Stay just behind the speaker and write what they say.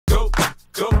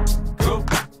Go, go,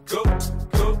 go,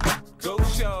 go, go,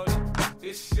 shorty.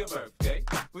 It's your birthday.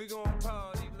 We gon'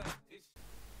 party like it's...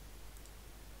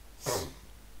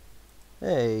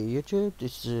 Hey YouTube,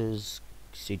 this is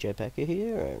CJ Packer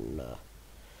here, and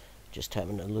just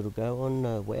having a little go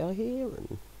on WoW here,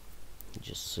 and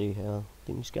just see how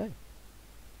things go.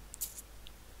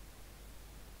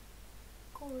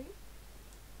 Corey,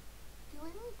 do you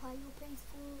let me play your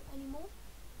PS4 anymore?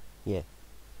 Yeah.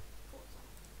 Thought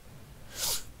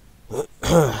so.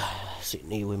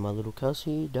 Sitting here with my little cuss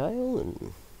here, Dale,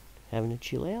 and having a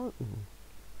chill out, and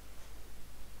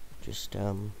just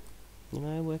you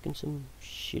know, working some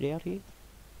shit out here.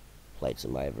 Played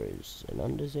some overs and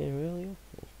unders there earlier.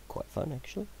 It was quite fun,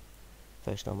 actually.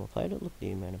 First time I played it, look at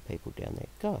the amount of people down there.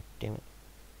 God damn it.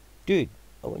 Dude,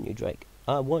 I want your Drake.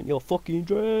 I want your fucking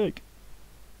Drake!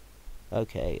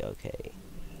 Okay, okay.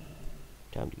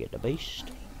 Time to get the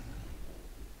beast.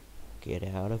 Get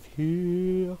out of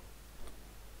here.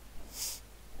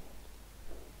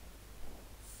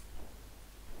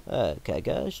 Okay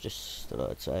guys, just thought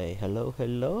I'd say hello,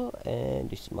 and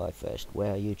this is my first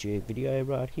WoW YouTube video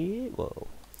right here. Well,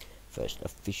 first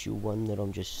official one that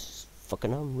I'm just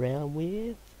fucking around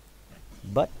with.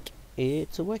 But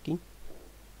it's a working.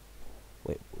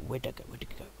 Where'd it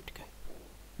go?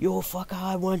 Your fucker,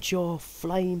 I want your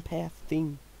flame path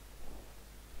thing.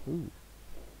 Ooh.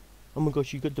 Oh my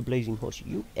gosh, you got the blazing horse.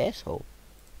 You asshole.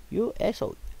 You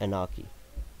asshole, Anarchy.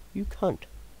 You cunt.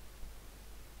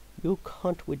 You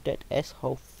cunt with that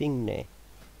asshole thing there.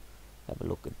 Have a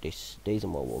look at this. These are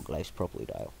my warglaves properly,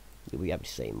 Dale. You'll be able to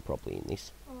see them properly in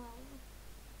this.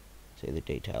 See the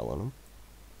detail on them.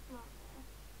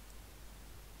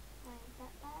 Ain't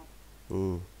that bad?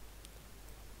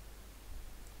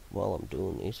 While I'm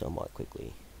doing this, I might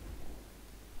quickly...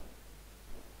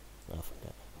 Oh, fuck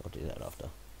that. I'll do that after.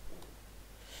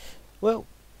 Well,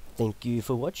 thank you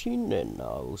for watching, and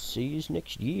I will see you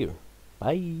next year.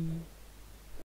 Bye.